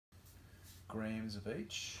grams of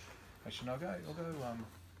each. Actually, no, I'll go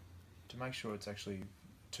to make sure it's actually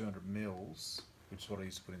 200 mils, which is what I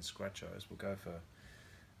used to put in scratchos. We'll go for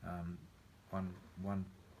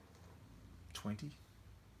 120.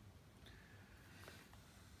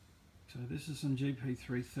 So this is some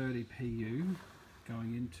GP330 PU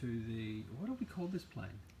going into the, what do we call this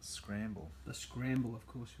plane? Scramble. The Scramble, of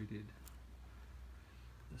course we did.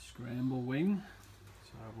 The Scramble wing.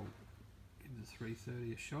 So we'll give the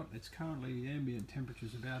 330 a shot. It's currently, ambient temperature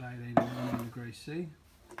is about 18 to 19 degrees C.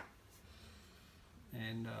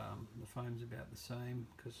 And the foam's about the same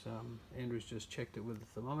because Andrew's just checked it with the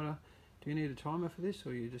thermometer. Do you need a timer for this,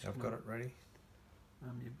 or you just? I've got it ready.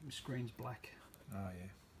 Your screen's black. Oh yeah.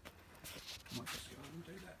 I might just go and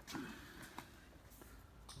do that.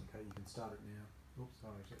 Okay, you can start it now. Oops,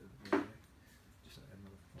 sorry, yeah. Just add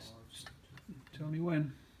another 5. Tell me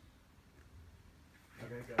when.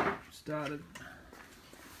 Okay, go. Started.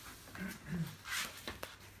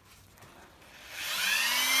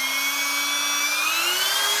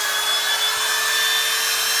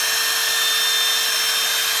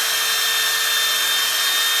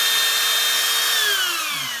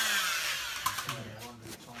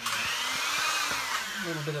 A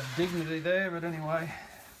little bit of dignity there, but anyway.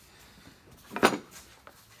 Yeah,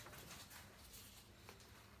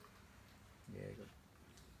 good.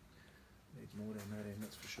 Needs more down that end,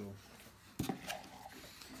 that's for sure. Okay.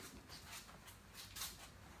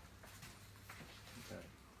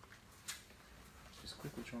 Just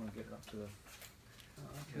quickly trying to get it up to the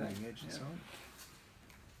leading edge and so on.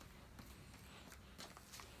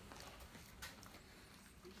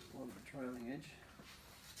 On the trailing edge.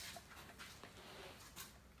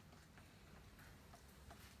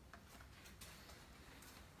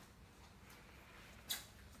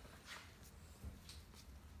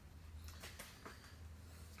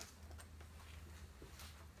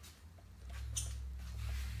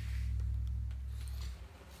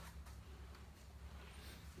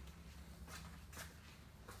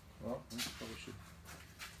 Well, we probably should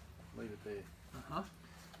leave it there. Uh-huh.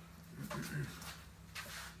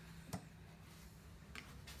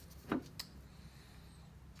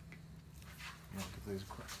 Give these a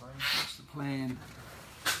quick play. What's the plan?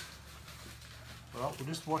 Well, we'll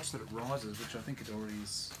just watch that it rises, which I think it already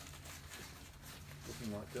is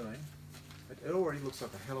looking like doing. It already looks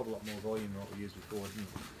like a hell of a lot more volume than what we used before, didn't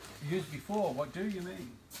it? Used before, what do you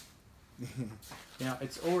mean? Now,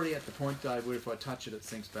 it's already at the point, Dave, where if I touch it, it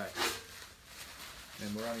sinks back.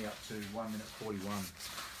 And we're only up to 1 minute 41.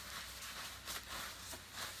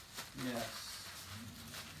 Yes.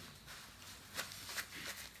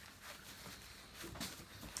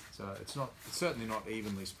 So it's certainly not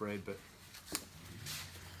evenly spread, but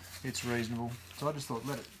it's reasonable. So I just thought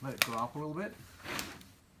let it grow up a little bit.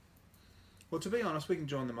 Well, to be honest, we can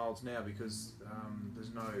join the moulds now because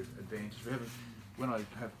there's no advantage. We haven't. When I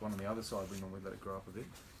have one on the other side, we normally let it grow up a bit.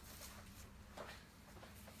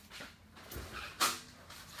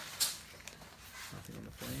 Nothing on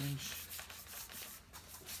the flange.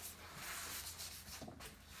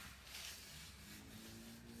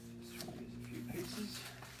 Just use a few pieces.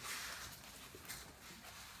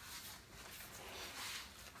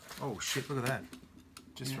 Oh shit! Look at that.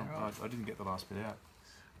 Just Yeah, from right. I didn't get the last bit out.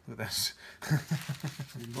 Look at that.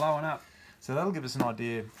 It's blowing up. So that'll give us an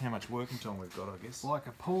idea how much working time we've got, I guess. Like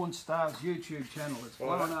a porn star's YouTube channel. It's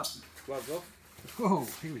blowing up. Gloves off. Whoa,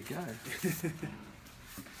 here we go.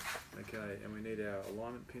 Okay, and we need our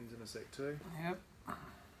alignment pins in a sec too. Yep.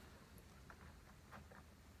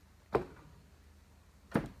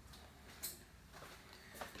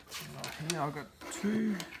 Right here I've got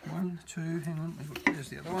two. One, two, hang on, there's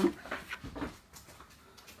the other one.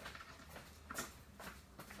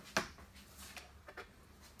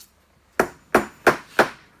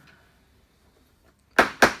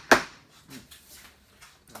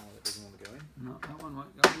 No, that one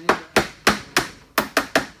won't go in either.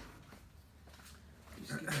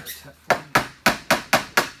 Just give that a tap for me.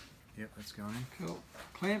 Yep, that's going in. Cool.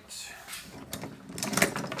 Clamps.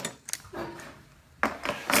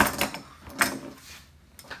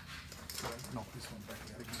 Knock this one back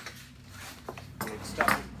out again. Yeah, it's stuck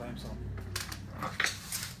with the clamps on.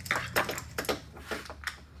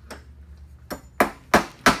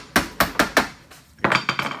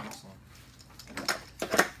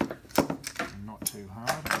 Not too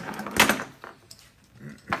hard.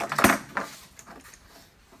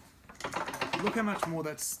 Look how much more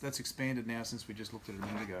that's expanded now since we just looked at it a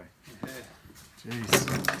minute ago. Yeah. Jeez.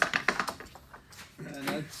 And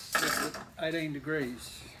that's at 18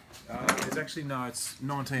 degrees. It's actually, no, it's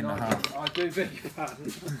 19 and a half. I do beg your pardon.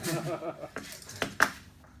 Yeah,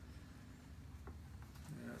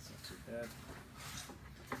 that's not too bad.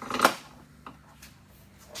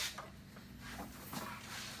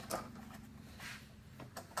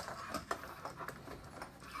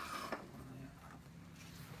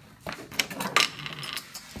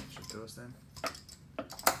 Should do us then.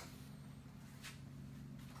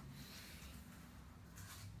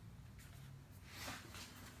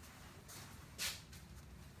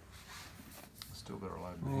 Still got all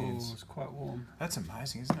over my Oh, hands. it's quite warm. That's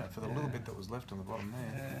amazing, isn't it? For the little Yeah. bit that was left on the bottom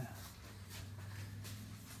there. Yeah.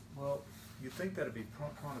 Well, you'd think that'd be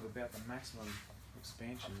kind of about the maximum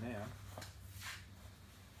expansion now.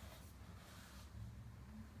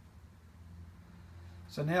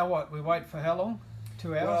 So now what? We wait for how long?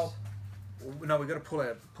 2 hours? Well, no, we've got to pull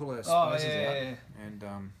our spices out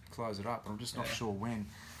and close it up. I'm just not sure when.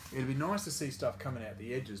 It'd be nice to see stuff coming out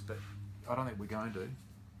the edges, but I don't think we're going to.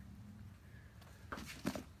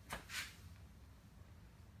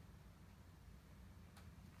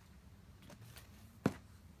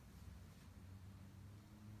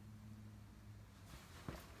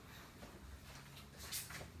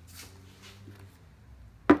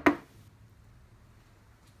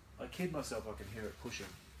 I kid myself I can hear it pushing.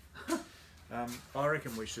 I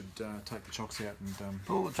reckon we should take the chocks out and...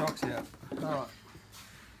 Pull the chocks out. Alright.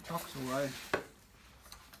 Chocks away.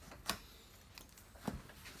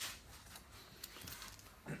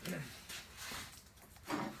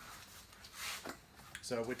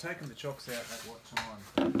 So we're taking the chocks out at what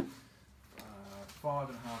time?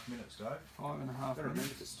 5.5 minutes, Dave. 5.5 Gotta remember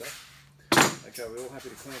minutes. this stuff. Okay, we're all happy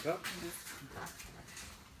to clamp up?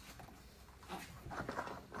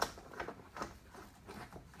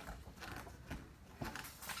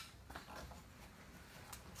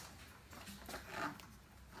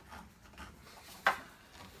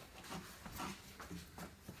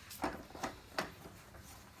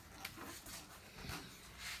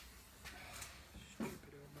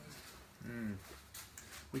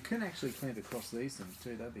 We can actually clamp across these things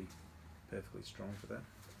too. That'd be perfectly strong for that.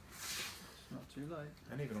 It's not too late.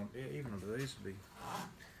 And even on, even onto these would be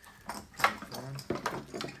fine.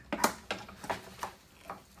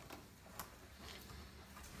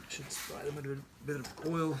 Should spray them with a bit of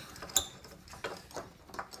oil. Got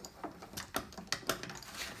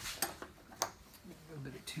a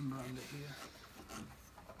bit of timber under here.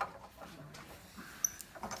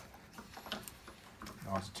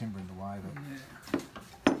 Oh, it's timber in the way, but Yeah.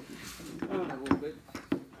 Oh, a little bit.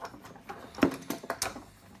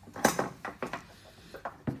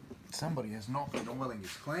 somebody has not been oiling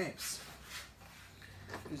his clamps.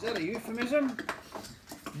 Is that a euphemism?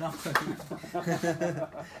 No.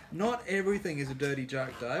 Not everything is a dirty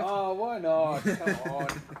joke, Dave. Oh, why not? Come on.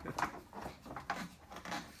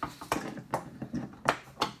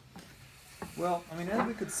 Well, I mean, as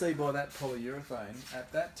we could see by that polyurethane,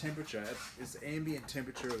 at that temperature, it's the ambient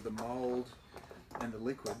temperature of the mould and the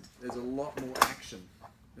liquid, there's a lot more action.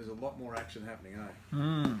 There's a lot more action happening, eh?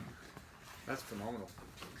 Mm. That's phenomenal.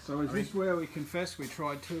 So is this where we confess we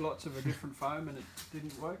tried 2 lots of a different foam and it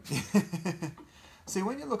didn't work? See,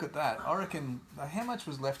 when you look at that, I reckon, how much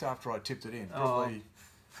was left after I tipped it in? Probably,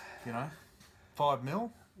 you know, 5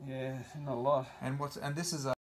 mil? Yeah, not a lot. And this is a